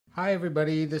Hi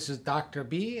everybody, this is Dr.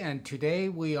 B and today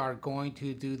we are going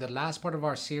to do the last part of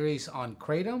our series on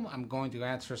Kratom. I'm going to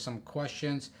answer some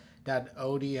questions that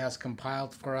Odie has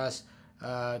compiled for us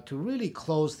to really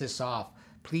close this off.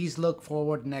 Please look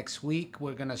forward next week.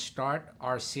 We're going to start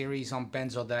our series on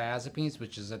benzodiazepines,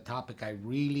 which is a topic I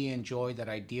really enjoy that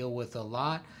I deal with a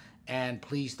lot. And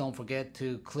please don't forget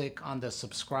to click on the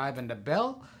subscribe and the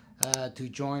bell to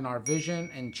join our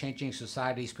vision in changing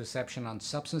society's perception on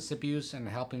substance abuse and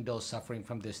helping those suffering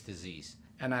from this disease.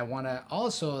 And I want to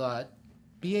also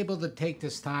be able to take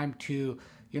this time to,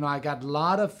 I got a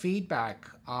lot of feedback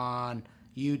on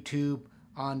YouTube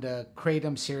on the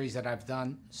Kratom series that I've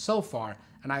done so far.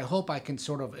 And I hope I can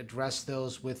sort of address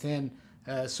those within,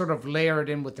 sort of layer it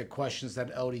in with the questions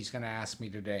that Odie's going to ask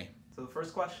me today. So the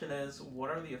first question is,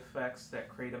 what are the effects that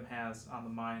Kratom has on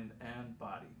the mind and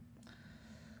body?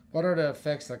 What are the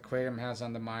effects that Kratom has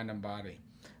on the mind and body?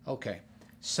 Okay,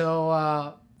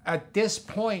 so at this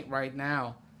point right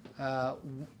now,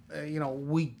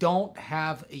 we don't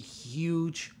have a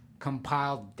huge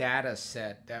compiled data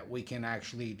set that we can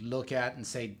actually look at and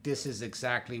say this is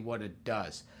exactly what it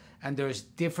does. And there's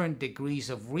different degrees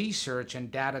of research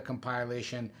and data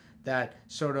compilation that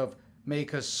sort of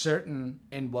make us certain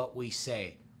in what we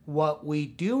say. What we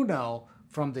do know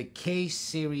from the case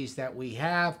series that we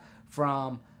have,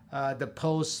 from the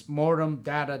post-mortem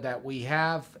data that we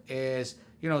have is,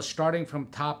 starting from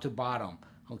top to bottom,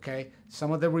 okay?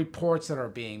 Some of the reports that are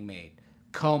being made: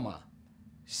 coma,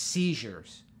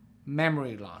 seizures,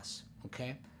 memory loss,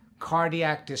 okay?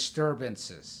 Cardiac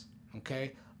disturbances,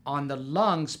 okay? On the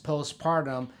lungs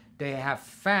postpartum, they have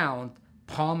found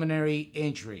pulmonary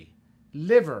injury.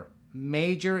 Liver,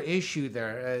 major issue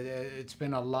there. It's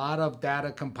been a lot of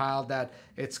data compiled that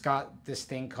it's got this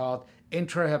thing called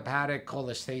intrahepatic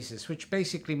cholestasis, which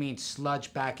basically means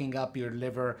sludge backing up your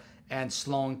liver and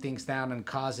slowing things down and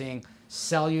causing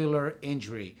cellular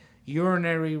injury,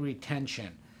 urinary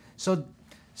retention. So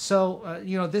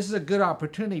this is a good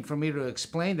opportunity for me to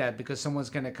explain that, because someone's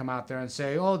going to come out there and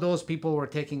say, oh, those people were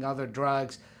taking other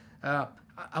drugs. I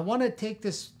want to take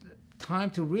this time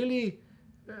to really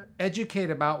educate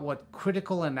about what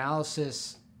critical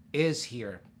analysis is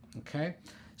here, okay?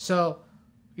 So,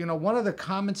 one of the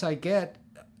comments I get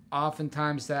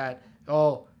oftentimes that,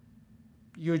 oh,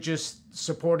 you're just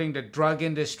supporting the drug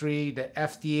industry, the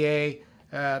FDA,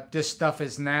 this stuff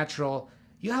is natural.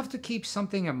 You have to keep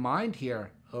something in mind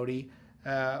here, Odie.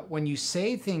 When you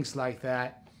say things like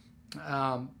that,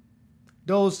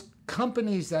 those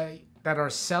companies that are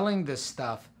selling this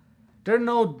stuff, they're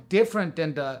no different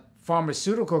than the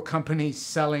pharmaceutical companies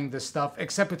selling this stuff,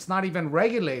 except it's not even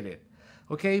regulated.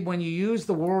 Okay, when you use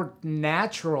the word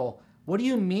natural, what do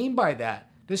you mean by that?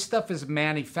 This stuff is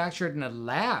manufactured in a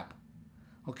lab.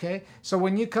 Okay, so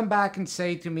when you come back and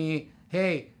say to me,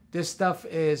 hey, this stuff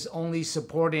is only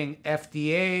supporting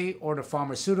FDA or the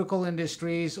pharmaceutical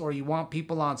industries, or you want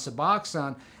people on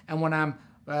Suboxone, and when I'm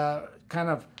kind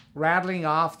of rattling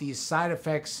off these side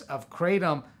effects of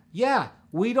Kratom, yeah,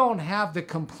 we don't have the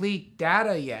complete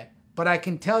data yet, but I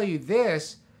can tell you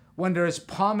this: when there's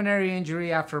pulmonary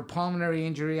injury after pulmonary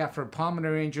injury after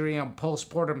pulmonary injury on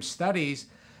postpartum studies,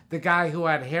 the guy who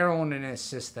had heroin in his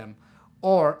system,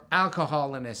 or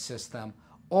alcohol in his system,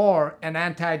 or an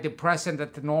antidepressant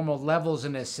at the normal levels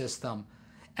in his system,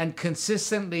 and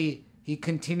consistently he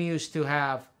continues to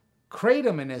have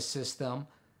Kratom in his system,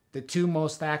 the two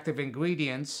most active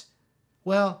ingredients,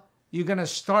 well, you're going to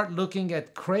start looking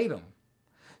at Kratom.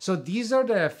 So these are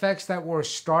the effects that we're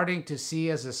starting to see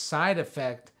as a side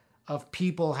effect of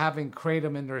people having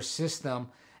Kratom in their system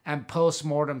and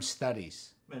post-mortem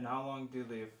studies. And how long do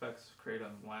the effects of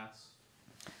Kratom last?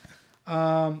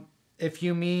 If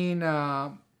you mean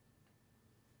I'm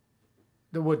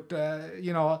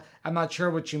not sure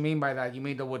what you mean by that. You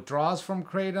mean the withdrawals from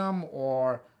Kratom,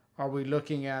 or are we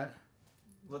looking at?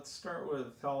 Let's start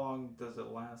with, how long does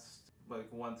it last, like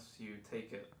once you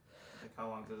take it? Like how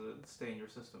long does it stay in your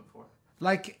system for?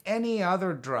 Like any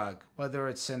other drug, whether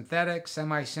it's synthetic,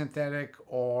 semi-synthetic,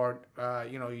 or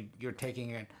you're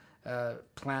taking a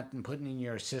plant and putting in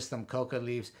your system coca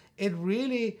leaves, it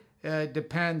really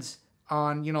depends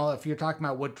on, if you're talking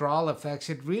about withdrawal effects,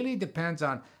 it really depends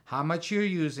on how much you're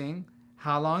using,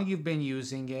 how long you've been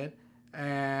using it,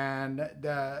 and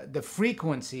the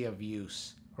frequency of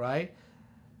use, right?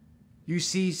 You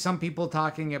see some people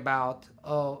talking about,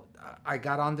 oh, I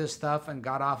got on this stuff and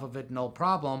got off of it, no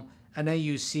problem. And then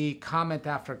you see comment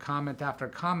after comment after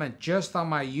comment just on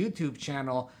my YouTube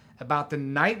channel about the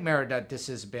nightmare that this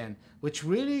has been, which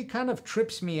really kind of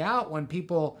trips me out when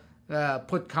people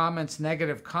put comments,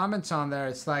 negative comments on there.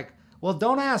 It's like, well,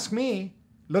 don't ask me.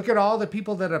 Look at all the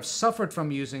people that have suffered from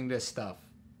using this stuff.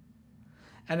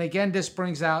 And again, this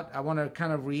brings out, I want to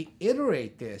kind of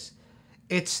reiterate this.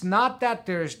 It's not that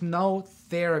there's no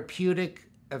therapeutic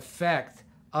effect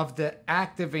of the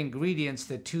active ingredients,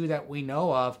 the two that we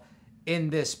know of, in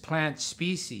this plant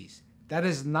species. That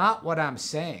is not what I'm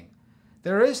saying.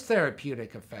 There is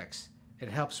therapeutic effects. It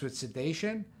helps with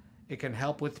sedation. It can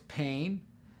help with pain.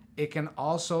 It can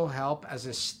also help as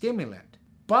a stimulant.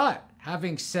 But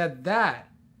having said that,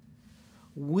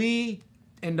 we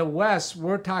in the West,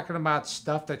 we're talking about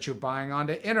stuff that you're buying on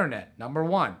the internet. Number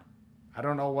one, I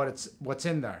don't know what's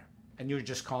in there, and you're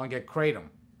just calling it kratom.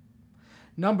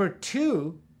 Number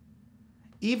two,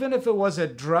 even if it was a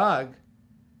drug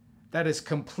that is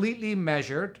completely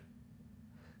measured,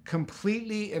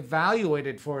 completely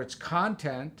evaluated for its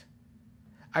content,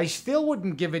 I still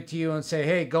wouldn't give it to you and say,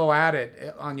 hey, go at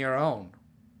it on your own.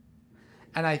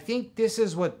 And I think this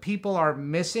is what people are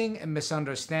missing and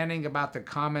misunderstanding about the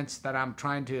comments that I'm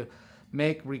trying to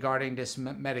make regarding this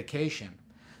medication.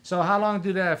 So how long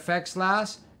do the effects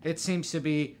last? It seems to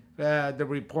be the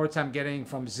reports I'm getting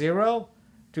from 0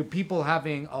 to people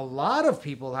having, a lot of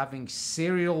people having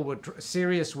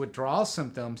serious withdrawal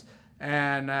symptoms.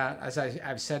 And as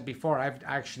I've said before, I've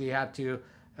actually had to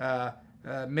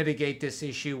mitigate this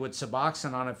issue with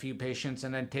Suboxone on a few patients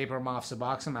and then taper them off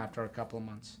Suboxone after a couple of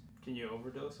months. Can you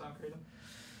overdose on kratom?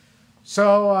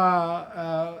 So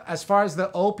as far as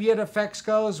the opiate effects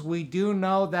goes, we do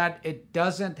know that it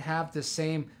doesn't have the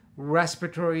same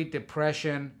respiratory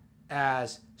depression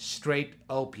as straight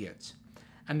opiates.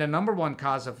 And the number one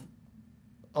cause of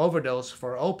overdose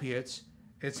for opiates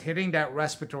is hitting that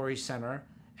respiratory center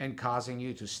and causing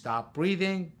you to stop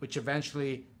breathing, which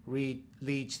eventually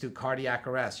leads to cardiac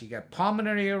arrest. You get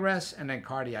pulmonary arrest and then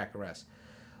cardiac arrest.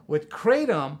 With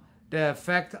kratom, the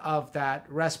effect of that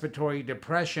respiratory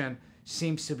depression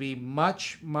seems to be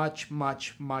much, much,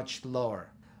 much, much lower.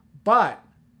 But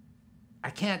I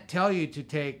can't tell you to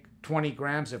take 20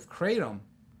 grams of kratom,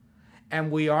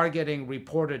 and we are getting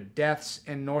reported deaths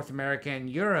in North America and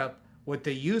Europe with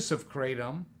the use of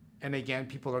kratom. And again,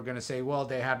 people are going to say, well,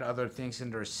 they had other things in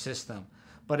their system.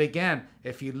 But again,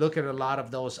 if you look at a lot of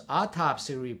those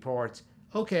autopsy reports,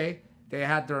 okay, they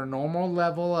had their normal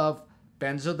level of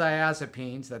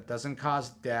benzodiazepines that doesn't cause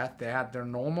death. They had their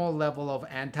normal level of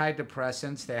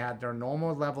antidepressants. They had their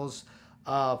normal levels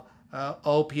of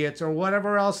opiates or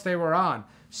whatever else they were on.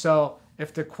 So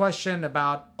if the question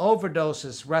about overdose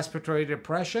is respiratory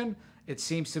depression, it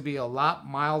seems to be a lot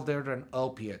milder than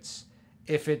opiates.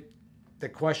 If the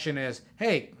question is,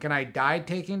 hey, can I die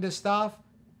taking this stuff?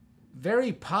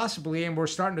 Very possibly, and we're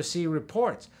starting to see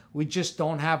reports. We just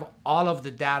don't have all of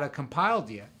the data compiled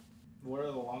yet. What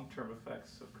are the long-term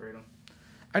effects of kratom?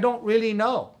 I don't really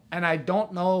know. And I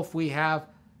don't know if we have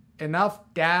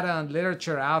enough data and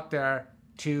literature out there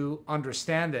to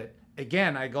understand it.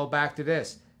 Again, I go back to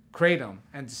this. Kratom,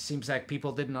 and it seems like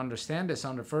people didn't understand this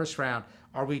on the first round.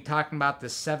 Are we talking about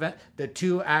the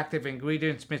two active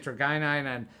ingredients, mitragynine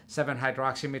and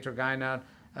 7-hydroxymitragynine,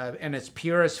 in its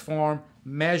purest form,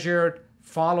 measured,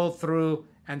 followed through,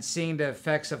 and seeing the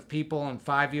effects of people in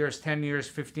 5 years, 10 years,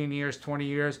 15 years, 20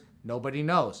 years? Nobody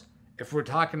knows. If we're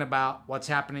talking about what's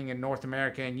happening in North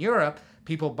America and Europe,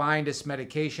 people buying this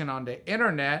medication on the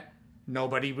internet,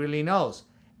 nobody really knows.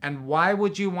 And why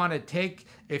would you want to take,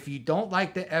 if you don't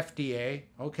like the FDA,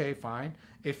 okay, fine.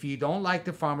 If you don't like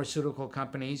the pharmaceutical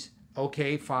companies,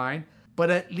 okay, fine.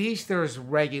 But at least there's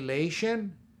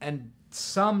regulation and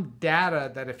some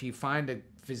data that if you find a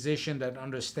physician that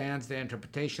understands the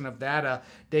interpretation of data,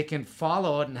 they can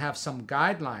follow it and have some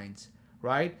guidelines,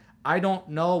 right? I don't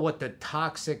know what the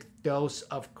toxic dose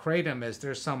of kratom is.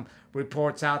 There's some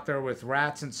reports out there with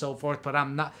rats and so forth, but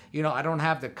I'm not, I don't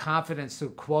have the confidence to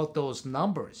quote those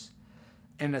numbers.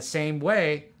 In the same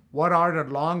way, what are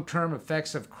the long-term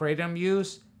effects of kratom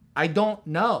use? I don't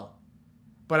know,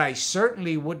 but I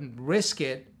certainly wouldn't risk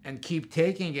it and keep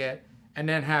taking it and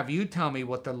then have you tell me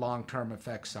what the long-term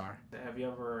effects are. Have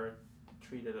you ever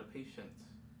treated a patient?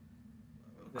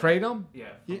 Kratom? Yeah,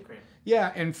 from kratom.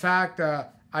 Yeah, in fact,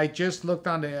 I just looked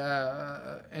on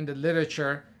in the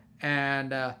literature,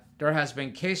 and there has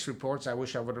been case reports, I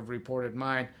wish I would have reported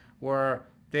mine, where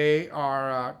they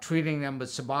are treating them with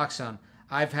Suboxone.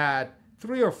 I've had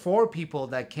 3 or 4 people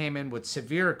that came in with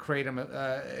severe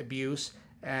kratom abuse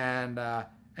and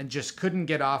just couldn't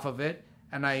get off of it,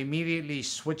 and I immediately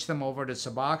switched them over to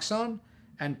Suboxone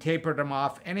and tapered them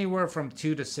off anywhere from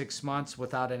 2 to 6 months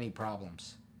without any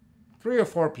problems. 3 or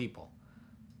 4 people.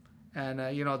 And,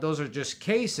 those are just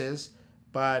cases,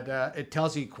 but it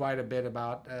tells you quite a bit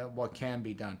about what can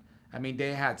be done. I mean,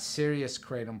 they had serious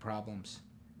kratom problems.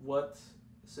 What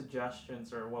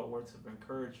suggestions or what words of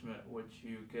encouragement would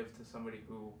you give to somebody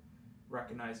who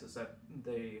recognizes that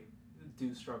they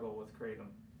do struggle with kratom?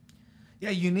 Yeah,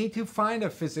 you need to find a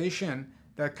physician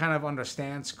that kind of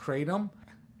understands kratom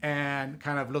and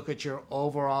kind of look at your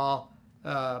overall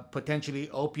potentially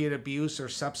opiate abuse or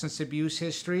substance abuse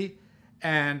history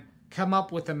and come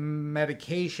up with a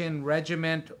medication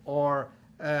regimen or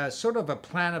sort of a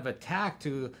plan of attack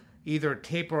to either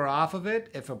taper off of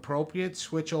it, if appropriate,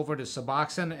 switch over to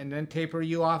Suboxone and then taper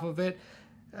you off of it.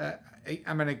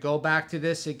 I'm going to go back to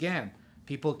this again.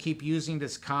 People keep using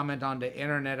this comment on the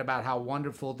internet about how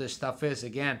wonderful this stuff is.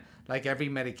 Again, like every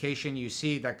medication you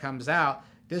see that comes out,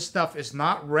 this stuff is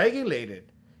not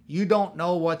regulated. You don't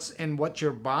know what's in what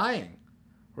you're buying,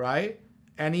 right?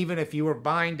 And even if you were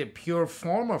buying the pure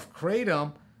form of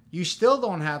kratom, you still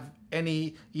don't have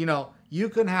any, you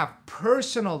can have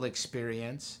personal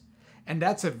experience, and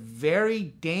that's a very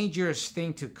dangerous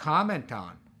thing to comment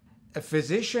on. A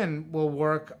physician will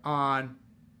work on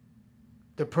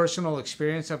the personal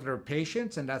experience of their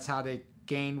patients, and that's how they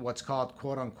gain what's called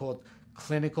quote unquote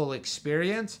clinical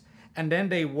experience. And then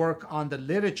they work on the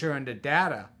literature and the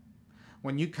data.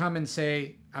 When you come and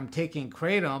say, I'm taking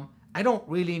kratom, I don't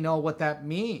really know what that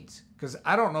means because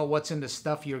I don't know what's in the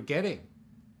stuff you're getting.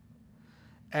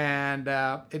 And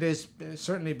it is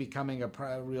certainly becoming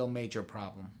a real major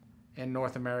problem in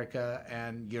North America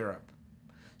and Europe.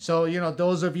 So,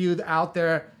 those of you out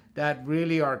there that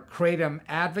really are kratom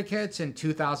advocates, in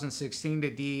 2016, the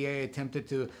DEA attempted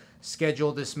to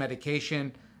schedule this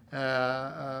medication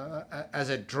as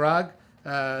a drug.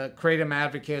 Kratom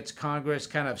advocates, Congress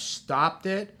kind of stopped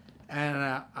it.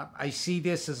 And I see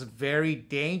this as very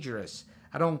dangerous.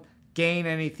 I don't gain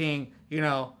anything,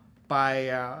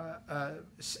 by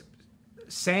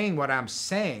saying what I'm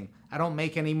saying. I don't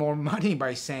make any more money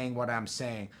by saying what I'm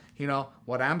saying.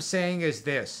 What I'm saying is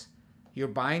this. You're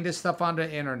buying this stuff on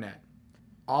the internet.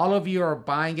 All of you are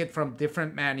buying it from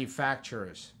different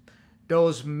manufacturers.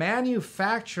 Those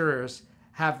manufacturers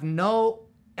have no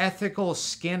more ethical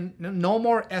skin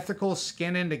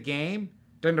in the game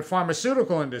than the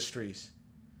pharmaceutical industries.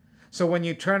 So when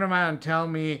you turn around and tell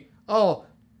me, oh,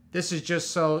 this is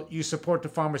just so you support the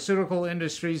pharmaceutical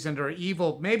industries and they're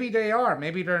evil, maybe they are,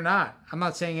 maybe they're not. I'm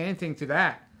not saying anything to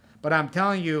that. But I'm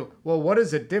telling you, well, what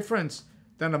is the difference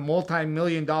than a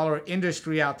multi-million-dollar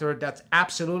industry out there that's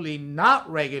absolutely not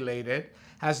regulated,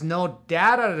 has no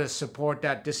data to support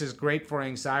that this is great for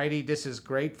anxiety, this is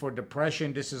great for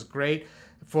depression, this is great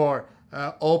for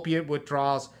opiate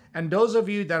withdrawals. And those of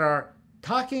you that are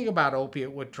talking about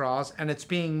opiate withdrawals, and it's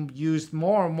being used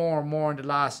more and more and more in the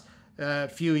last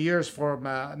few years for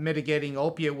mitigating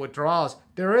opiate withdrawals,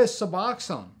 there is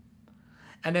Suboxone.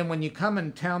 And then when you come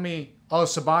and tell me, oh,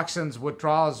 Suboxone's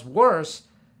withdrawal is worse,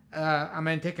 I'm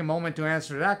going to take a moment to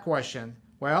answer that question.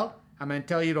 Well, I'm going to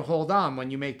tell you to hold on when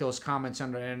you make those comments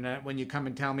on the internet, when you come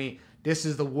and tell me this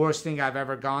is the worst thing I've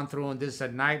ever gone through and this is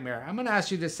a nightmare. I'm going to ask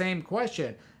you the same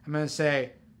question. I'm going to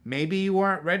say, maybe you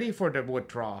weren't ready for the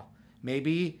withdrawal.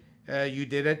 Maybe you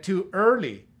did it too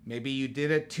early. Maybe you did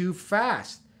it too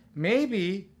fast.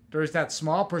 Maybe there's that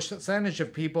small percentage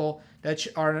of people that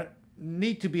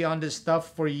need to be on this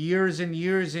stuff for years and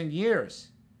years and years.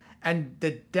 And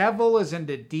the devil is in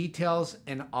the details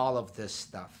in all of this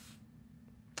stuff.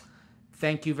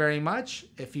 Thank you very much.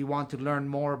 If you want to learn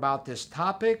more about this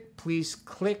topic, please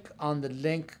click on the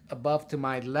link above to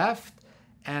my left.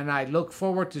 And I look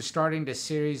forward to starting the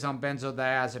series on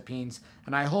benzodiazepines.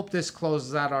 And I hope this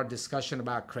closes out our discussion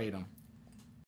about kratom.